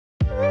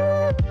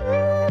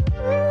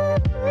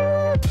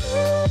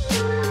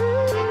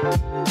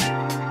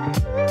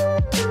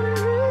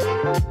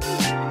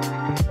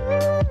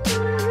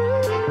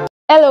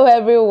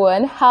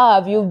everyone, how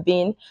have you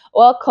been?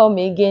 Welcome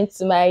again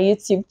to my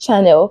YouTube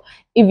channel.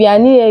 If you are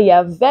new here, you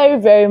are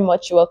very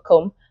much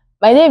welcome.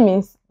 My name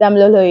is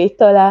Damilola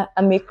Oyetola.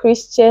 I'm a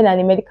Christian and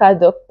a medical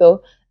doctor,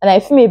 and I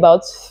film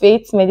about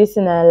faith,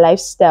 medicine, and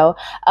lifestyle.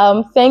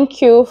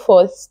 Thank you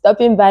for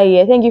stopping by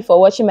here. Thank you for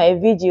watching my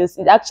videos.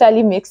 It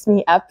actually makes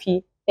me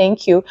happy.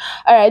 Thank you.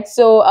 All right,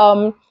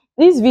 so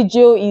this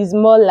video is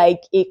more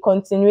like a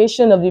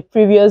continuation of the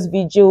previous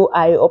video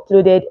I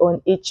uploaded on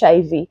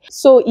HIV.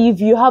 So if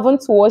you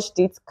haven't watched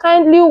it,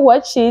 kindly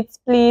watch it,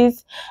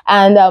 please,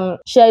 and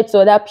share it to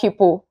other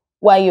people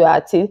while you're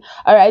at it.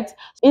 All right,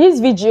 in this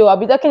video I'll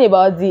be talking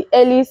about the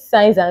early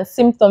signs and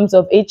symptoms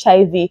of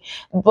HIV.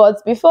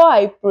 But before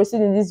I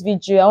proceed in this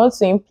video, I want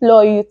to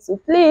implore you to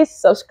please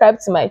subscribe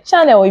to my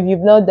channel if you've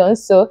not done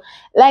so.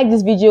 Like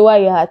this video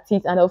while you're at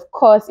it, and of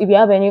course, if you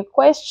have any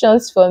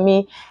questions for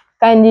me,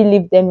 kindly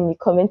leave them in the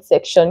comment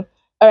section.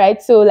 All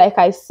right, so like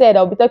I said,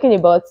 I'll be talking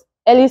about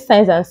early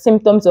signs and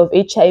symptoms of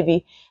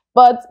HIV.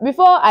 But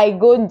before I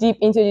go deep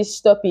into this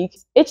topic,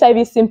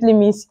 HIV simply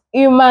means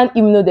human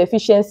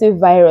immunodeficiency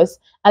virus.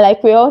 And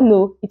like we all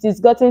know, it is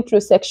gotten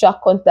through sexual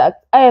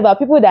contact. However,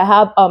 people that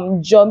have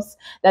jobs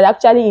that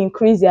actually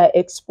increase their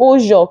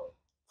exposure,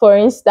 for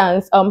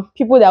instance,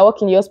 people that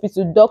work in the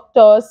hospital,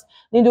 doctors,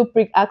 needle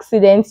prick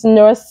accidents,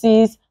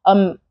 nurses,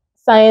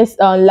 science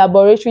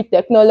laboratory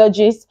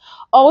technologists,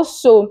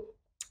 also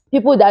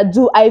people that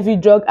do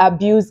IV drug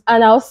abuse,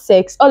 anal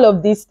sex, all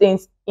of these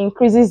things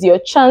increases your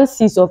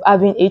chances of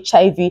having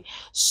HIV.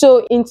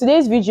 So in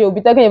today's video, we'll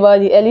be talking about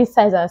the early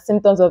signs and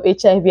symptoms of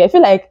HIV. I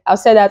feel like I've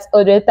said that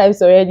 100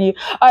 times already.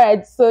 All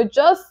right, so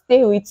just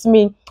stay with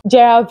me.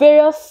 There are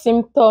various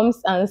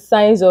symptoms and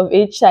signs of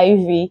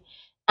HIV,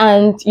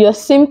 and your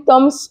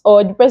symptoms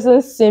or the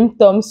person's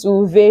symptoms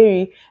will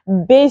vary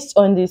based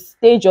on the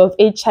stage of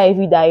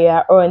HIV that you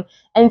are on.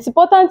 And it's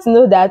important to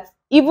know that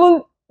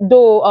even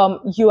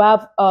though you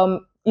have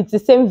it's the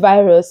same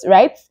virus,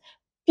 right?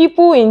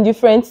 People in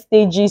different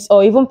stages,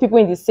 or even people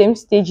in the same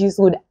stages,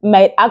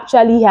 might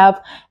actually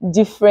have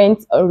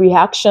different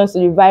reactions to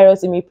the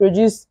virus. It may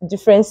produce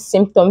different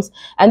symptoms,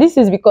 and this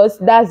is because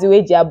that's the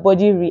way their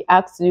body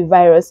reacts to the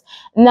virus.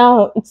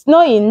 Now, it's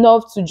not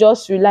enough to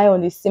just rely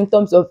on the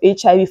symptoms of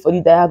HIV for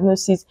the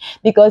diagnosis,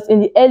 because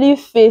in the early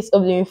phase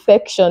of the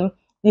infection,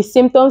 the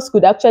symptoms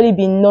could actually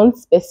be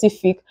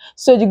non-specific.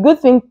 So the good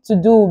thing to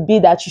do would be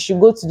that you should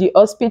go to the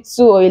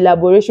hospital or a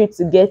laboratory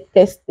to get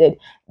tested.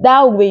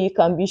 That way you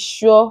can be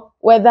sure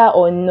whether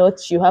or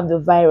not you have the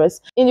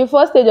virus. In the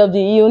first stage of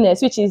the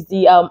illness, which is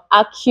the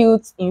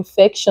acute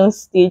infection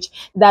stage,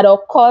 that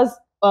occurs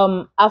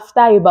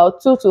after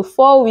about 2 to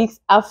 4 weeks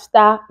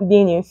after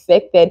being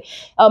infected,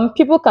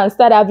 people can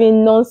start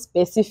having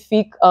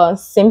non-specific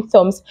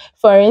symptoms.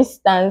 For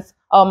instance,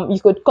 you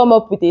could come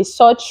up with a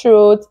sore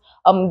throat,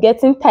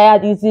 getting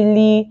tired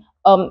easily,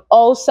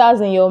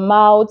 ulcers in your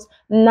mouth,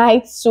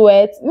 night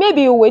sweat,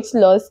 maybe weight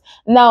loss.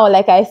 Now,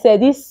 like I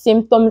said, these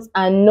symptoms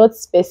are not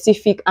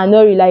specific and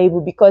not reliable,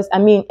 because I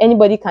mean,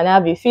 anybody can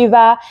have a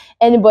fever,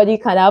 anybody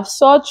can have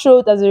sore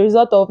throat as a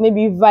result of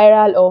maybe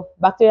viral or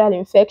bacterial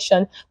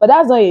infection, but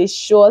that's not a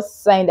sure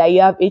sign that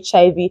you have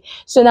HIV.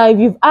 So now, if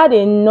you've had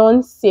a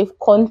non-safe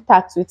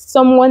contact with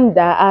someone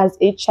that has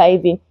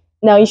HIV,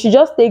 now you should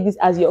just take this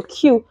as your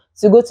cue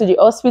to go to the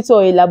hospital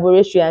or a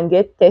laboratory and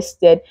get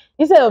tested.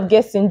 Instead of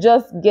guessing,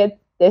 just get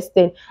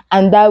tested,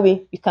 and that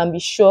way you can be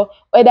sure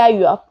whether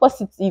you are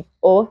positive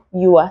or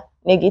you are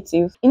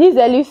negative. In this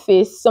early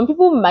phase, some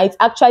people might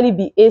actually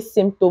be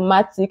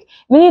asymptomatic,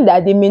 meaning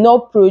that they may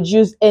not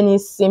produce any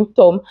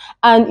symptom.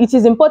 And it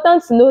is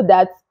important to know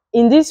that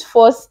in this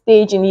first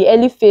stage, in the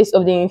early phase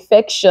of the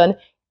infection,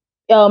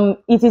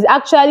 it is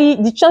actually,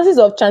 the chances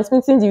of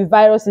transmitting the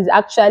virus is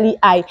actually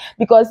high,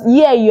 because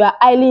yeah, you are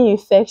highly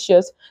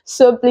infectious.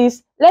 So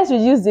please, let's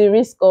reduce the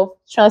risk of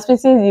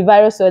transmitting the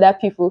virus to other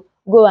people.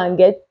 Go and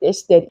get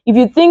tested. If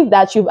you think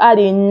that you've had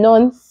a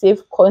non-safe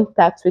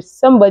contact with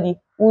somebody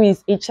who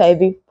is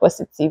HIV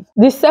positive.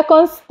 The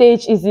second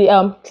stage is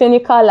the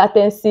clinical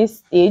latency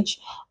stage,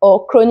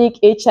 or chronic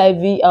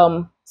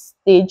HIV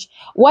stage.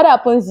 What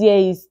happens here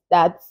is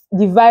that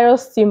the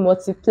virus still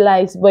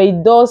multiplies, but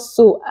it does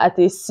so at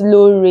a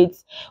slow rate.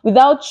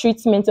 Without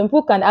treatment, some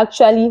people can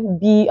actually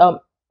be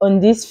on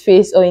this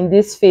phase or in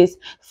this phase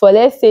for,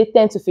 let's say,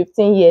 10 to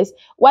 15 years,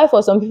 while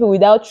for some people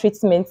without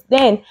treatment,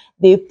 then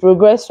they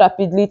progress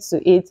rapidly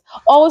to it.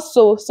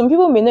 Also, some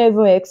people may not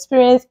even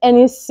experience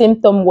any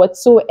symptom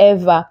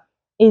whatsoever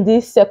in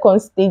this second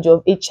stage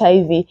of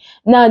HIV.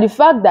 Now, the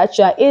fact that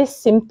you are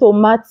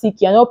asymptomatic,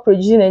 you're not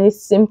producing any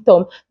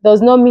symptom,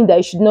 does not mean that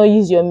you should not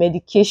use your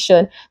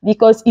medication,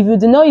 because if you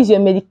do not use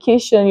your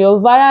medication, your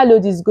viral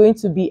load is going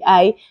to be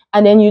high,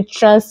 and then you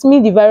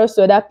transmit the virus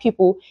to other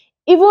people.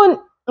 Even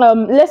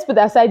let's put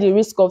aside the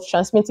risk of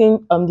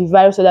transmitting the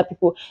virus to other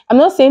people. I'm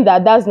not saying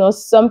that that's not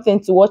something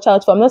to watch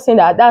out for. I'm not saying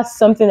that that's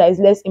something that is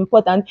less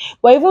important.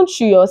 But even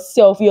to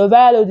yourself, your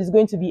viral load is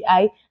going to be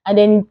high, and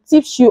then it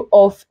tips you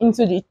off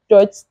into the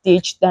third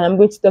stage that I'm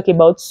going to talk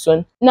about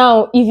soon.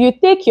 Now, if you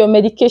take your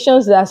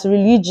medications as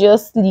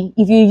religiously,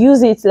 if you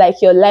use it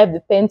like your life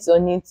depends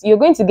on it, you're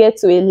going to get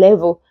to a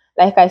level,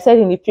 like I said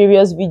in the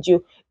previous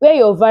video, where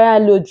your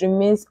viral load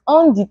remains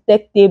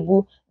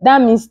undetectable.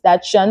 That means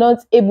that you are not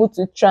able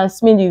to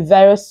transmit the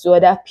virus to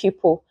other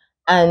people,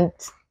 and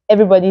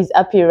everybody is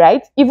happy,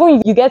 right?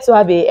 Even you get to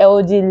have a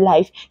healthy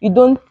life, you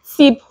don't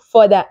tip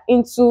further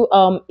into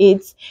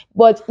it.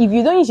 But if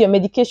you don't use your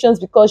medications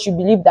because you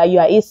believe that you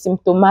are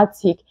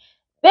asymptomatic,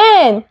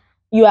 then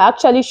you are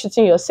actually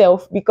shooting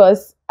yourself,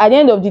 because at the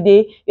end of the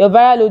day, your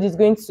viral load is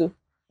going to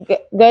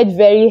get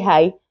very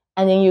high,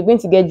 and then you're going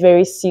to get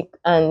very sick,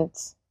 and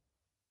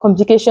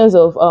complications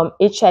of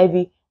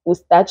HIV will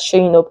start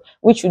showing up,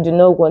 which you do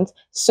not want.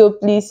 So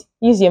please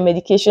use your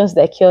medications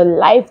like your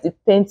life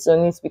depends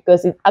on it,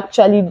 because it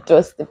actually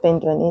does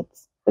depend on it.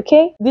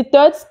 Okay. The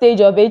third stage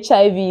of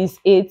HIV is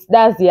AIDS.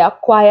 That's the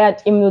acquired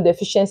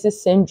immunodeficiency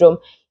syndrome.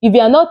 If you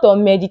are not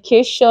on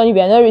medication, if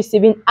you are not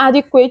receiving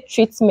adequate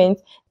treatment,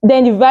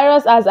 then the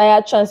virus has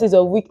higher chances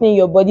of weakening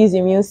your body's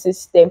immune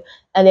system,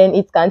 and then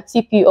it can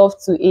tip you off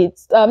to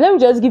AIDS. Let me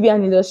just give you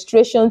an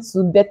illustration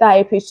to better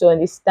help you to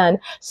understand.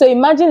 So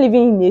imagine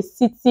living in a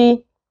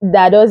city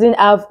that doesn't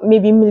have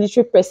maybe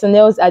military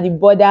personnel at the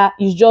border.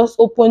 It's just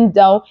open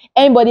down.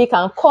 Anybody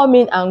can come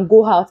in and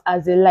go out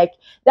as they like.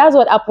 That's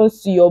what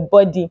happens to your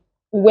body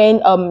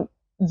when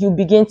you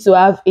begin to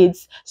have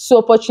AIDS. So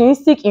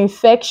opportunistic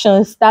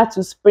infections start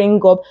to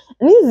spring up.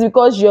 And this is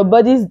because your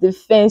body's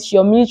defense,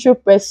 your military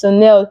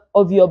personnel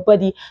of your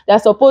body, they're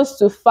supposed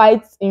to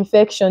fight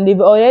infection. They've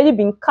already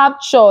been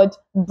captured,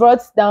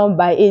 brought down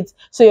by AIDS.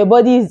 So your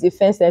body is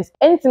defenseless.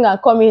 Anything can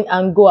come in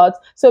and go out.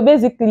 So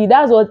basically,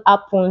 that's what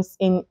happens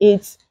in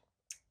AIDS.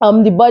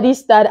 The body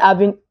start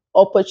having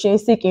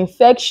opportunistic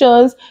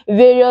infections,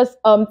 various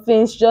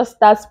things just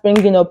start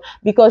springing up,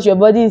 because your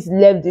body is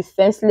left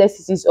defenseless,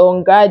 it is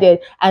unguarded,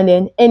 and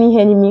then any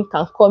enemy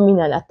can come in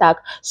and attack.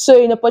 So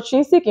in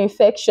opportunistic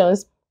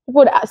infections,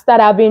 people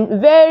start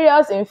having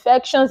various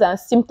infections and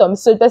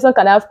symptoms. So the person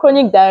can have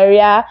chronic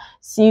diarrhea,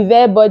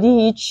 severe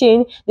body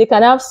itching. They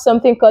can have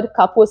something called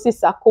Kaposi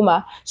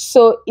sarcoma.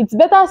 So it's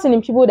better seen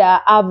in people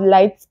that have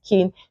light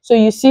skin. So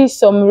you see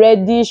some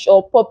reddish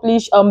or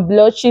purplish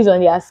blotches on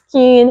their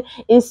skin,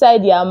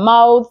 inside their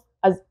mouth,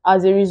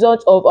 as a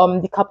result of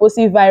the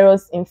Kaposi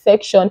virus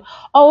infection.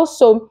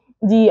 Also,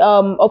 the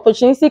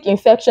opportunistic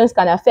infections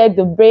can affect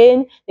the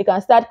brain. They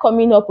can start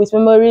coming up with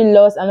memory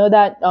loss and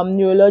other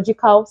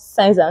neurological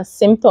signs and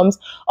symptoms.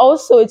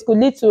 Also, it could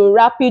lead to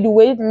rapid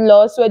weight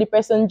loss, where the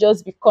person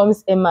just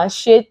becomes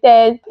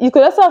emaciated. It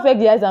could also affect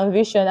the eyes and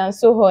vision and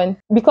so on.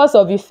 Because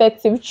of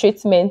effective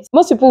treatment,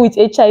 most people with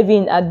HIV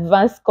in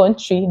advanced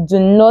country do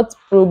not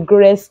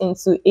progress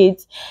into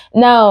AIDS.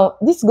 Now,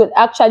 this could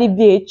actually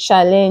be a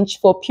challenge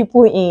for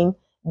people in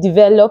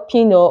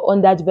developing or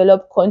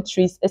underdeveloped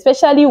countries,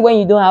 especially when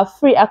you don't have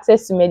free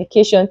access to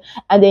medication,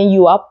 and then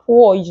you are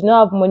poor, you do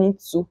not have money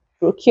to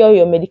procure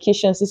your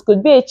medications. This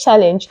could be a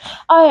challenge.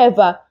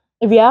 However,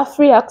 if you have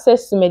free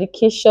access to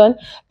medication,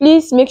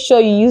 please make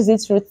sure you use it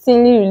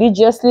routinely,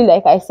 religiously.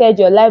 Like I said,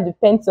 your life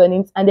depends on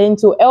it, and then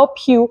to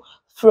help you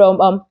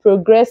from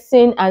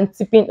progressing and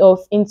tipping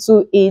off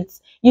into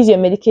AIDS, use your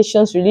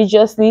medications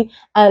religiously,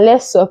 and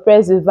let's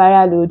suppress the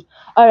viral load.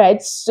 All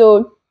right,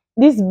 so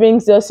this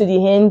brings us to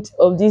the end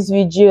of this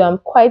video. I'm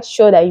quite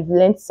sure that you've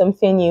learned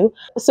something new.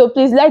 So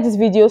please like this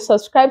video,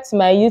 subscribe to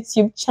my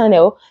YouTube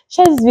channel,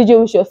 share this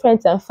video with your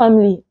friends and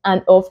family,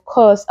 and of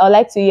course, I'd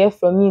like to hear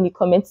from you in the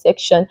comment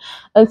section.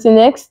 Until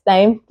next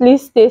time,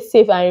 please stay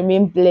safe and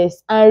remain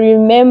blessed. And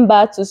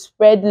remember to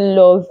spread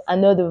love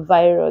and not the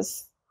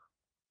virus.